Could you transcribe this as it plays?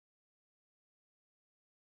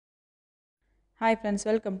Hi friends,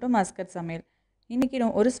 welcome to Maskat Samaiyal. இன்னைக்கு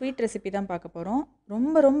நம்ம ஒரு ஸ்வீட் ரெசிபி தான் பார்க்க போறோம்.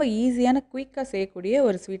 ரொம்ப ஈஸியான குயிக்கா செய்யக்கூடிய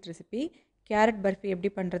ஒரு ஸ்வீட் ரெசிபி. கேரட் பர்ஃபி எப்படி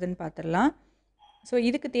பண்றதுன்னு பார்த்துடலாம். ஸோ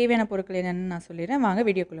இதுக்கு தேவையான பொருட்கள் என்னன்னு நான் சொல்லிடுறேன். வாங்க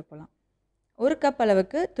வீடியோக்குள்ளே போகலாம். 1 கப்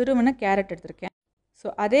அளவுக்கு துருவின கேரட் எடுத்திருக்கேன்.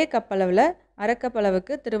 ஸோ அதே கப் அளவில் 1/2 கப்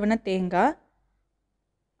அளவுக்கு துருவின தேங்காய்,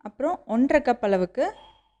 அப்புறம் 1/2 கப் அளவுக்கு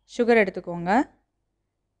சுகர் எடுத்துக்கோங்க.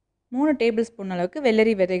 3 டேபிள் ஸ்பூன் அளவுக்கு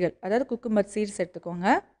வெள்ளரி விதைகள், அதாவது குக்கும்பர் சீட்ஸ்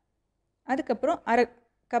எடுத்துக்கோங்க. அதுக்கப்புறம் 1/2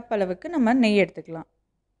 கப் அளவுக்கு நம்ம நெய் எடுத்துக்கலாம்.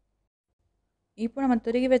 இப்போ நம்ம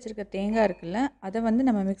துருகி வச்சுருக்க தேங்காய் இருக்குல்ல, அதை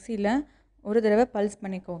நம்ம மிக்சியில் ஒரு தடவை பல்ஸ்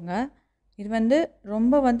பண்ணிக்கோங்க. இது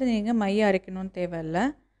ரொம்ப நீங்கள் மைய அரைக்கணும்னு தேவையில்லை.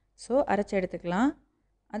 ஸோ அரைச்சி எடுத்துக்கலாம்.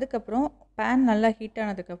 அதுக்கப்புறம் பேன் நல்லா ஹீட்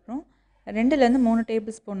ஆனதுக்கப்புறம் 2லேருந்து 3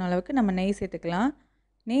 டேபிள் ஸ்பூன் அளவுக்கு நம்ம நெய் சேர்த்துக்கலாம்.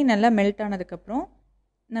 நெய் நல்லா மெல்ட் ஆனதுக்கப்புறம்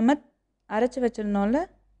நம்ம அரைச்சி வச்சுருந்தோம்ல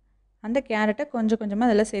அந்த கேரட்டை கொஞ்சமாக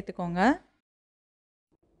அதில் சேர்த்துக்கோங்க.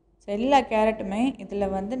 ஸோ எல்லா கேரட்டுமே இதில்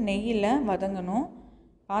நெய்யில் வதங்கணும்.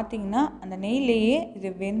 பார்த்திங்கன்னா அந்த நெய்லேயே இது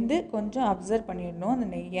வெந்து கொஞ்சம் அப்சர்வ் பண்ணிடணும் அந்த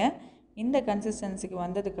நெய்யை. இந்த கன்சிஸ்டன்சிக்கு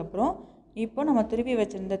வந்ததுக்கப்புறம் இப்போ நம்ம துருவி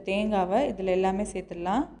வச்சுருந்த தேங்காவை இதில் எல்லாமே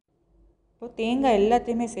சேர்த்துடலாம். இப்போது தேங்காய்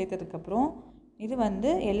எல்லாத்தையுமே சேர்த்ததுக்கப்புறம் இது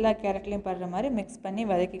எல்லா கேரட்லேயும் படுற மாதிரி மிக்ஸ் பண்ணி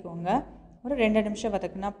வதக்கிக்கோங்க. ஒரு 2 நிமிஷம்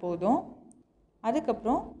வதக்குனா போதும்.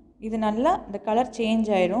 அதுக்கப்புறம் இது நல்லா இந்த கலர் சேஞ்ச்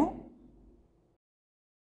ஆயிரும்.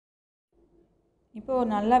 இப்போது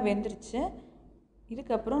நல்லா வெந்துருச்சு.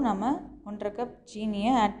 இதுக்கப்புறம் நம்ம 1/2 கப் ஜீனியை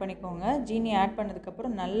ஆட் பண்ணிக்கோங்க. ஜீனி ஆட்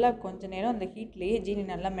பண்ணதுக்கப்புறம் நல்லா கொஞ்சம் நேரம் அந்த ஹீட்லேயே ஜீனி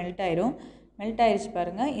நல்லா மெல்ட் ஆயிரும். மெல்ட் ஆயிடுச்சு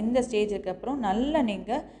பாருங்கள். இந்த ஸ்டேஜுக்கு அப்புறம் நல்லா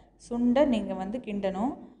நீங்கள் சுண்டை நீங்கள்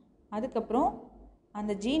கிண்டணும். அதுக்கப்புறம்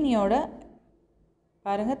அந்த ஜீனியோட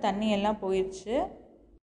பாருங்கள் தண்ணியெல்லாம் போயிடுச்சு.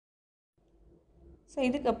 ஸோ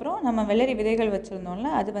இதுக்கப்புறம் நம்ம வெள்ளரி விதைகள் வச்சுருந்தோம்ல,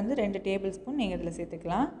 அது 2 டேபிள் ஸ்பூன் நீங்கள் இதில்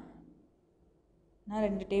சேர்த்துக்கலாம். நான்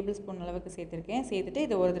 2 டேபிள் ஸ்பூன் அளவுக்கு சேர்த்துருக்கேன். சேர்த்துட்டு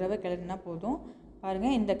இதை ஒரு தடவை கிளறினா போதும்.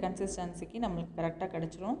 பாருங்கள் இந்த கன்சிஸ்டன்சிக்கு நம்மளுக்கு கரெக்டாக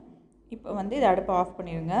கிடச்சிரும். இப்போ இதை அடுப்பை ஆஃப்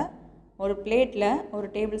பண்ணிடுங்க. ஒரு பிளேட்டில் 1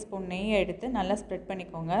 டேபிள் ஸ்பூன் நெய்யை எடுத்து நல்லா ஸ்ப்ரெட்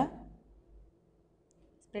பண்ணிக்கோங்க.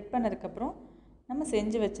 ஸ்ப்ரெட் பண்ணதுக்கப்புறம் நம்ம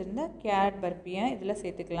செஞ்சு வச்சுருந்த கேரட் பர்ஃபியை இதில்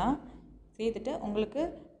சேர்த்துக்கலாம். சேர்த்துட்டு உங்களுக்கு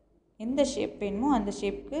எந்த ஷேப் வேணுமோ அந்த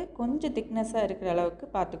ஷேப்புக்கு கொஞ்சம் திக்னஸாக இருக்கிற அளவுக்கு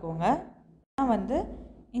பார்த்துக்கோங்க. நான்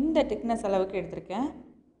இந்த திக்னஸ் அளவுக்கு எடுத்திருக்கேன்.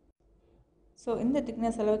 ஸோ இந்த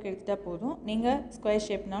திக்னஸ் அளவுக்கு எடுத்துட்டால் போதும். நீங்கள் ஸ்கொயர்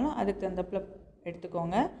ஷேப்னாலும் அதுக்கு தகுந்தப்பில்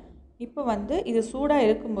எடுத்துக்கோங்க. இப்போ இது சூடாக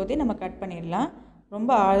இருக்கும்போதே நம்ம கட் பண்ணிடலாம்.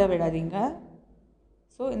 ரொம்ப ஆழ விடாதீங்க.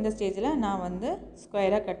 ஸோ இந்த ஸ்டேஜில் நான்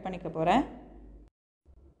ஸ்கொயராக கட் பண்ணிக்க போகிறேன்.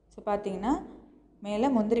 ஸோ பார்த்தீங்கன்னா மேலே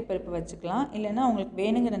முந்திரி பருப்பு வச்சுக்கலாம். இல்லைன்னா உங்களுக்கு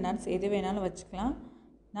வேணுங்கிற நட்ஸ் எது வேணாலும் வச்சுக்கலாம்.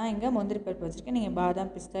 நான் இங்கே முந்திரி பருப்பு வச்சுருக்கேன். நீங்கள்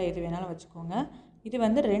பாதாம் பிஸ்தா எது வேணாலும் வச்சுக்கோங்க. இது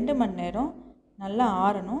 2 மணி நேரம் நல்லா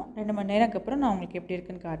ஆறணும். 2 மணி நேரம்க்கு அப்புறம் நான் உங்களுக்கு எப்படி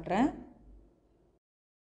இருக்குன்னு காட்டுறேன்.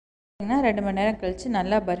 2 மணி நேரம் கழித்து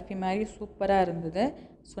நல்லா பர்ஃபி மாதிரி சூப்பராக இருந்தது.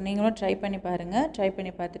 ஸோ நீங்களும் ட்ரை பண்ணி பாருங்கள். ட்ரை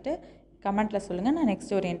பண்ணி பார்த்துட்டு கமெண்ட்டில் சொல்லுங்கள். நான்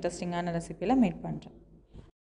நெக்ஸ்ட் ஒரு இன்ட்ரெஸ்டிங்கான ரெசிபியில் மீட் பண்ணுறேன்.